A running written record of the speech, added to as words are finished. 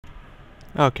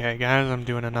Okay, guys, I'm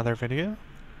doing another video.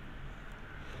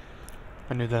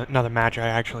 Another match, I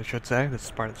actually should say. This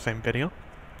is part of the same video.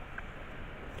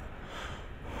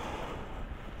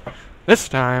 This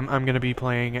time, I'm going to be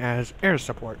playing as air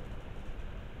support.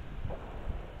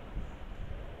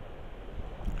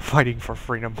 Fighting for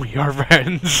freedom, we are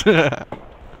friends.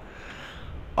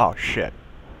 Oh, shit.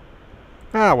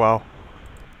 Ah, well.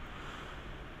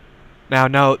 Now,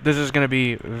 no, this is going to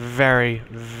be very,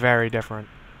 very different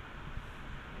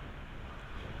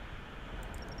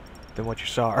than what you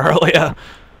saw earlier.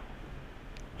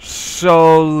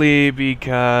 Solely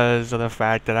because of the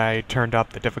fact that I turned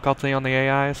up the difficulty on the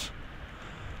AIs.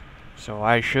 So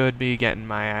I should be getting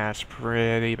my ass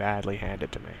pretty badly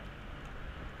handed to me.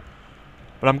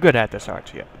 But I'm good at this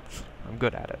RTS. I'm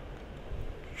good at it.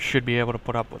 Should be able to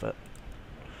put up with it.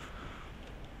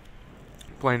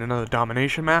 Playing another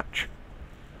domination match.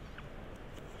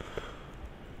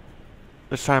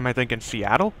 This time I think in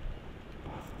Seattle.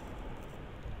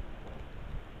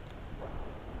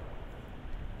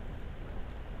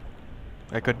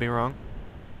 I could be wrong.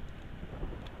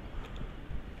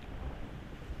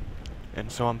 And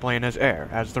so I'm playing as air,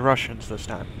 as the Russians this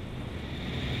time.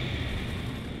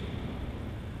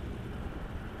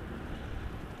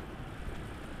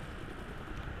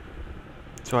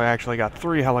 So I actually got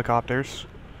 3 helicopters.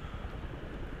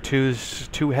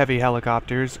 Two heavy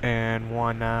helicopters and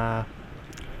 1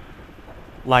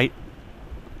 light,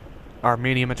 or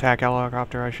medium attack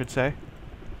helicopter, I should say.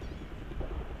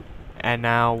 And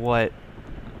now what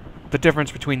the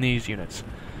difference between these units.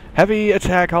 Heavy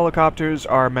attack helicopters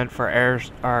are meant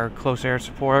for close air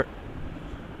support,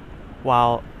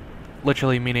 while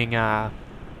literally meaning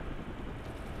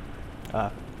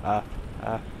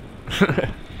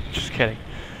just kidding.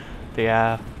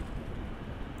 The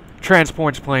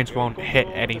transports planes won't hit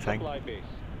anything.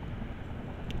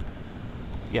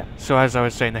 Yeah, so as I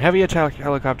was saying, the heavy attack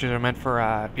helicopters are meant for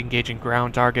engaging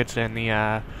ground targets, and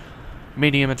the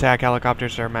medium attack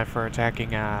helicopters are meant for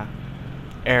attacking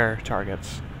air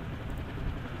targets.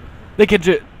 They can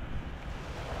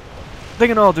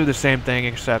all do the same thing,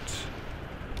 except,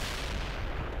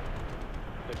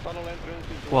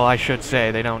 well, I should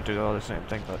say they don't do all the same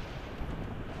thing, but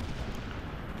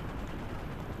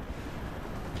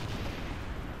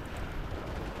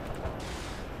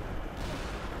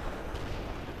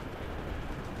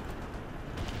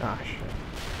ah, shit.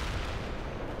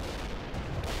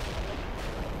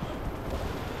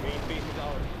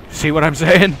 See what I'm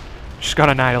saying? Just got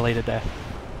annihilated there.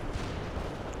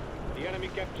 The enemy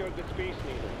captured the Space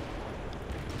Needle.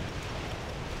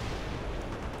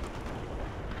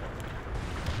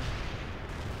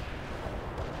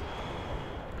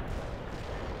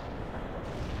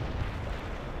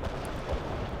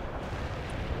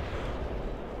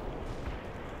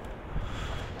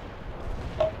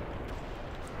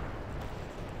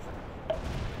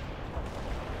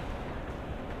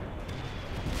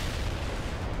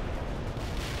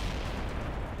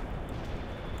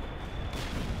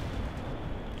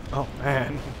 Oh,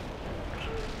 man.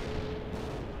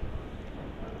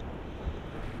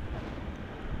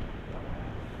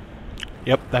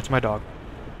 Yep, that's my dog.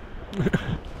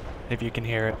 If you can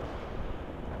hear it.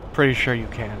 Pretty sure you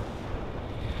can.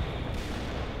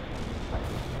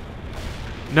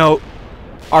 No,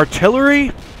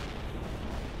 artillery,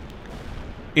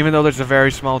 even though there's a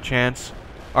very small chance,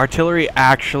 artillery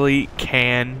actually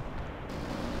can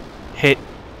hit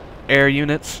air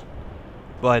units.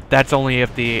 But that's only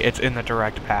if it's in the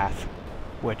direct path,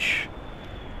 which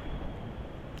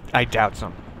I doubt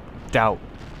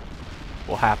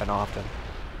will happen often.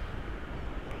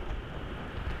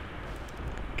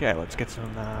 Okay, let's get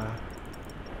some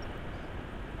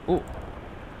ooh,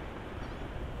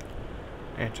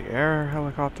 anti-air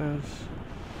helicopters.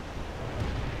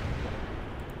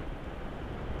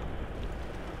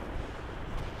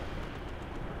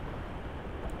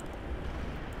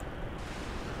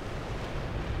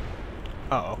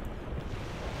 Uh-oh.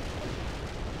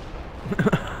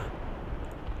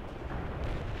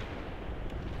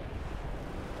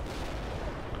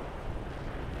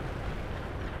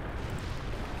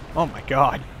 Oh my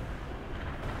god.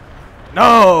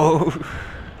 No!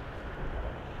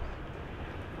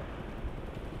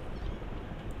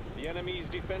 The enemy is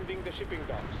defending the shipping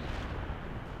docks.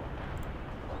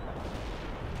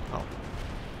 Oh.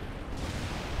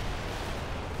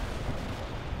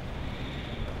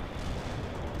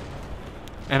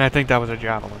 And I think that was a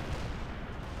javelin.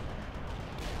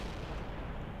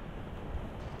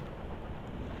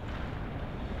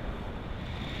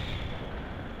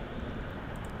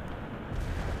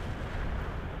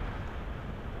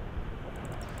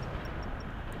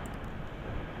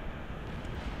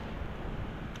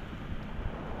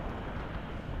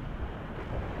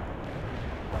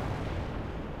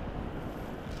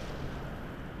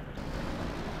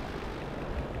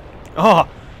 Oh!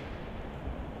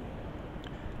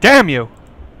 Damn you!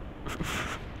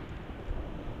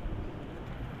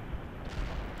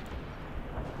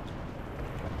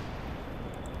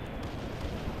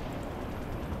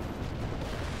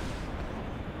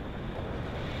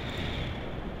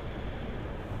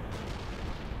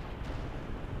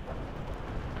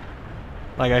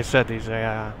 Like I said, these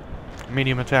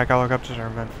medium attack helicopters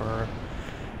are meant for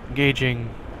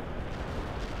engaging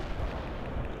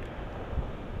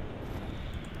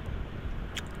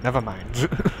never mind.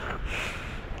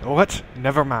 What?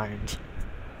 Never mind.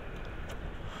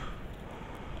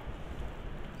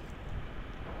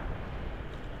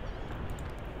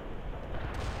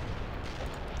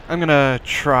 I'm gonna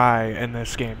try in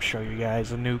this game show you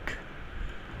guys a nuke.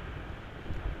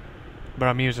 But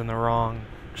I'm using the wrong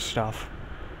stuff.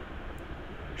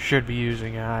 Should be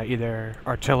using either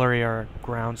artillery or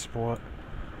ground support.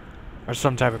 Or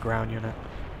some type of ground unit.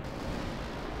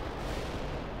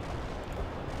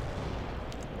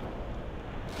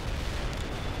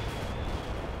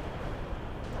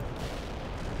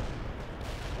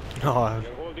 Oh,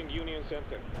 You're holding Union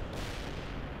Center.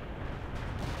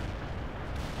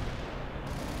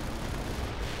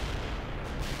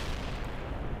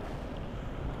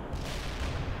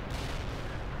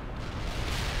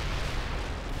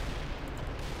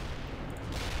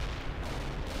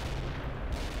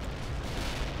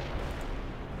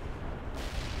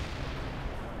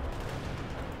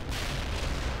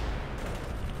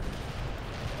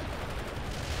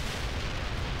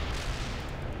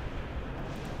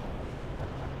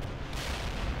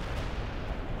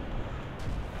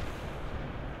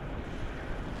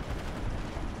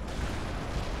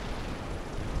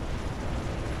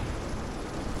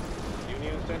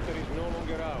 Union Center is no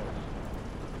longer ours.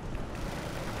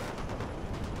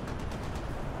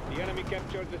 The enemy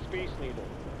captured the Space Needle.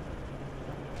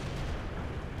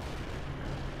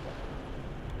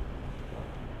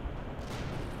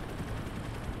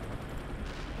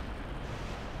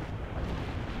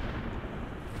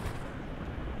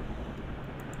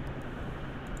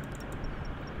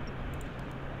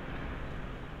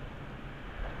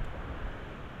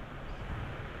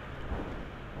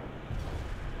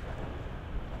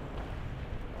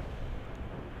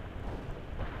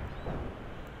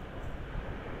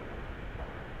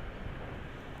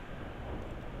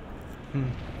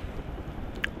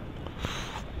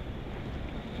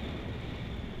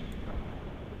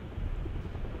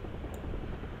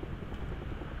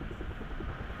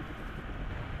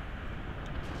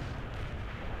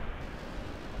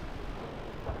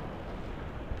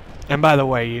 And by the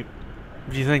way,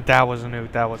 if you think that was a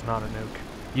nuke, that was not a nuke.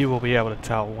 You will be able to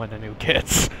tell when a nuke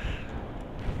hits.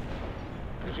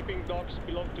 The shipping docks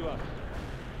belong to us.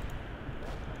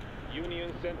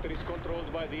 Union Center is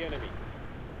controlled by the enemy.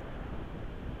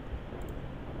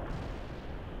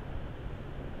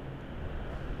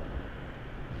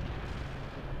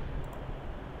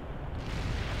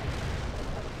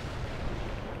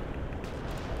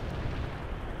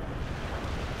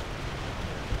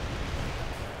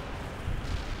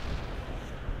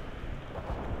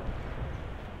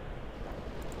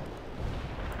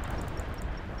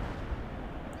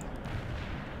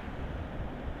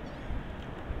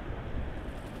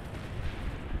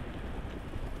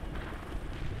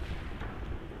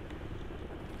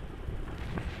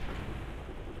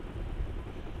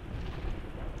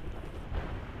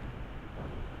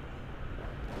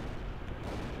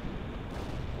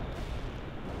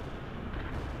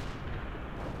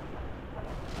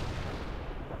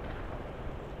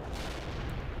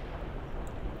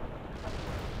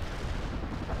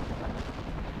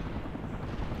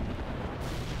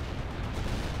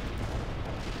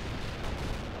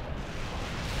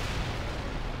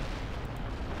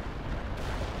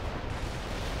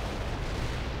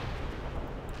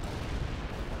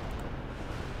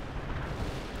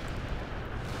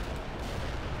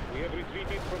 We have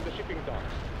retreated from the shipping docks.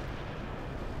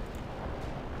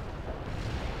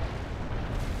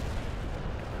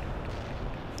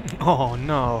 Oh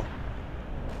no.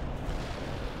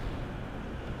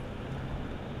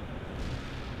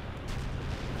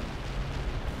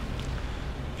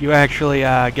 If you actually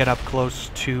get up close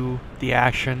to the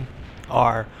action,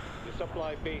 or The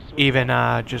supply base will even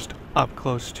just up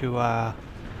close to,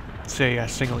 say, a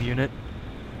single unit,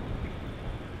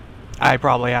 I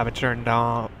probably have it turned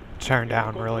down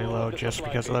really low just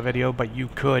because of the video, but you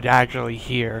could actually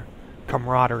hear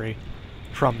camaraderie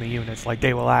from the units. Like,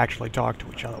 they will actually talk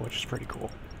to each other, which is pretty cool.